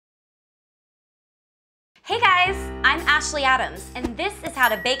Hey guys, I'm Ashley Adams, and this is How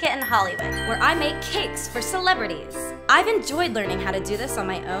to Bake It in Hollywood, where I make cakes for celebrities. I've enjoyed learning how to do this on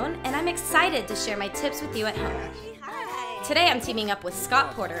my own, and I'm excited to share my tips with you at home. Hi. Today I'm teaming up with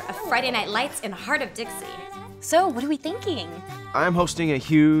Scott Porter of Friday Night Lights in Hart of Dixie. So what are we thinking? I'm hosting a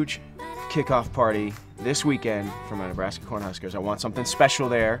huge kickoff party this weekend for my Nebraska Cornhuskers. I want something special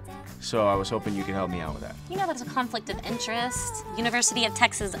there, so I was hoping you could help me out with that. You know that's a conflict of interest. University of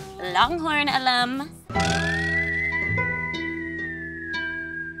Texas Longhorn alum.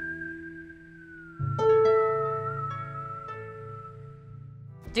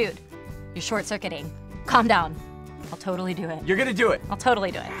 Dude, you're short-circuiting. Calm down. I'll totally do it. You're gonna do it. I'll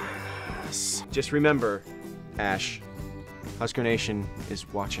totally do it. Just remember, Ash, Husker Nation is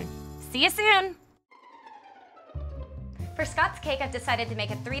watching. See you soon. For Scott's cake, I've decided to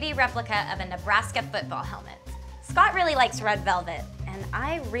make a 3D replica of a Nebraska football helmet. Scott really likes red velvet, and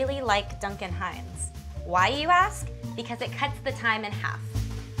I really like Duncan Hines. Why, you ask? Because it cuts the time in half.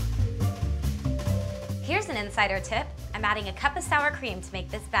 Here's an insider tip. I'm adding a cup of sour cream to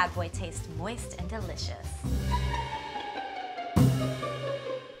make this bad boy taste moist and delicious.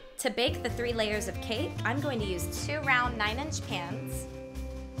 To bake the 3 layers of cake, I'm going to use 2 round 9-inch pans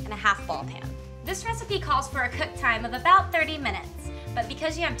and a half ball pan. This recipe calls for a cook time of about 30 minutes, but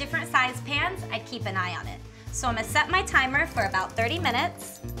because you have different size pans, I'd keep an eye on it. So I'm gonna set my timer for about 30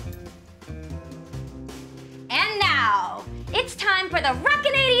 minutes. And now, it's time for the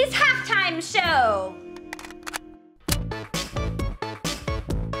Rockin' 80s halftime show!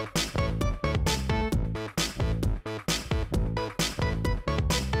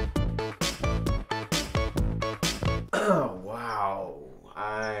 Oh, wow.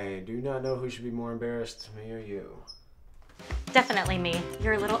 I do not know who should be more embarrassed, me or you. Definitely me.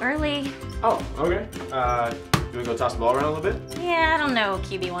 You're a little early. Oh, okay. Do we go toss the ball around a little bit? Yeah, I don't know,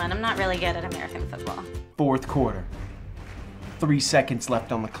 QB1. I'm not really good at American football. 4th quarter. 3 seconds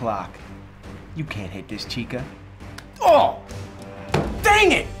left on the clock. You can't hit this, Chica. Oh!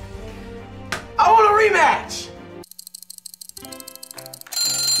 Dang it! I want a rematch!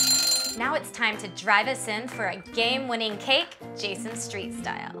 Now it's time to drive us in for a game-winning cake, Jason Street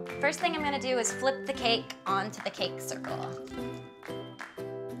style. First thing I'm gonna do is flip the cake onto the cake circle.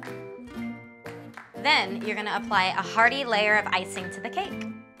 Then you're gonna apply a hearty layer of icing to the cake.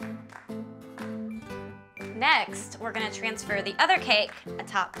 Next, we're gonna transfer the other cake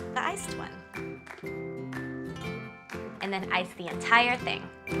atop the iced one. And then ice the entire thing.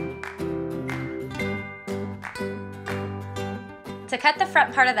 To cut the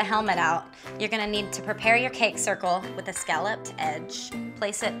front part of the helmet out, you're gonna need to prepare your cake circle with a scalloped edge,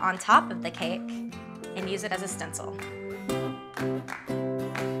 place it on top of the cake, and use it as a stencil.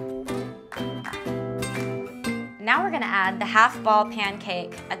 Now we're gonna add the half-ball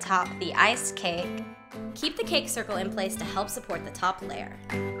pancake atop the iced cake. Keep the cake circle in place to help support the top layer.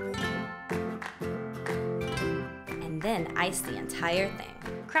 And then ice the entire thing.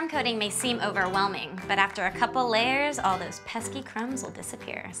 Crumb coating may seem overwhelming, but after a couple layers, all those pesky crumbs will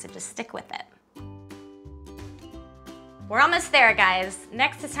disappear, so just stick with it. We're almost there, guys.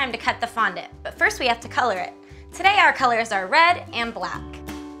 Next it's time to cut the fondant, but first we have to color it. Today our colors are red and black.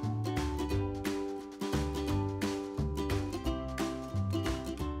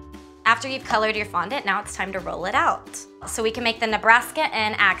 After you've colored your fondant, now it's time to roll it out. So we can make the Nebraska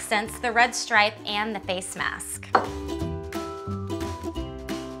N accents, the red stripe, and the face mask.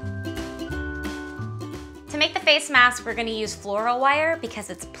 To make the face mask, we're gonna use floral wire because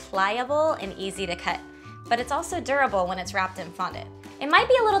it's pliable and easy to cut, but it's also durable when it's wrapped in fondant. It might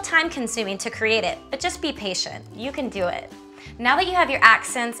be a little time consuming to create it, but just be patient, you can do it. Now that you have your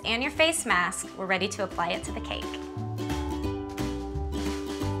accents and your face mask, we're ready to apply it to the cake.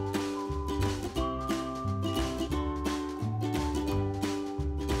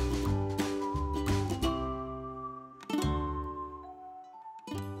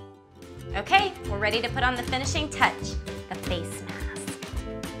 Okay, we're ready to put on the finishing touch, the face mask.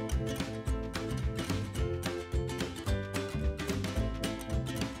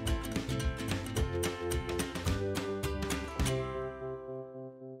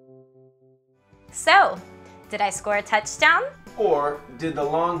 So, did I score a touchdown? Or did the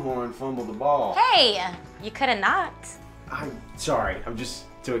Longhorn fumble the ball? Hey, you could have not. I'm sorry, I'm just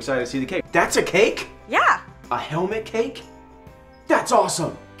too excited to see the cake. That's a cake? Yeah. A helmet cake? That's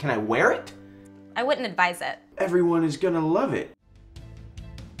awesome! Can I wear it? I wouldn't advise it. Everyone is gonna love it.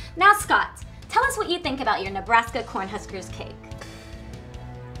 Now Scott, tell us what you think about your Nebraska Cornhuskers cake.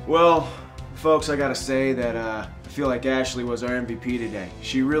 Well, folks, I gotta say that I feel like Ashley was our MVP today.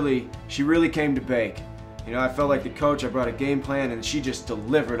 She really came to bake. You know, I felt like the coach. I brought a game plan and she just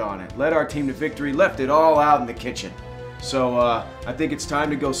delivered on it. Led our team to victory, left it all out in the kitchen. So I think it's time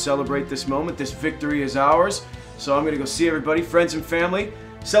to go celebrate this moment. This victory is ours. So I'm going to go see everybody, friends and family,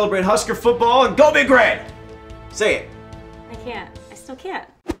 celebrate Husker football, and go Big Red! Say it. I can't. I still can't.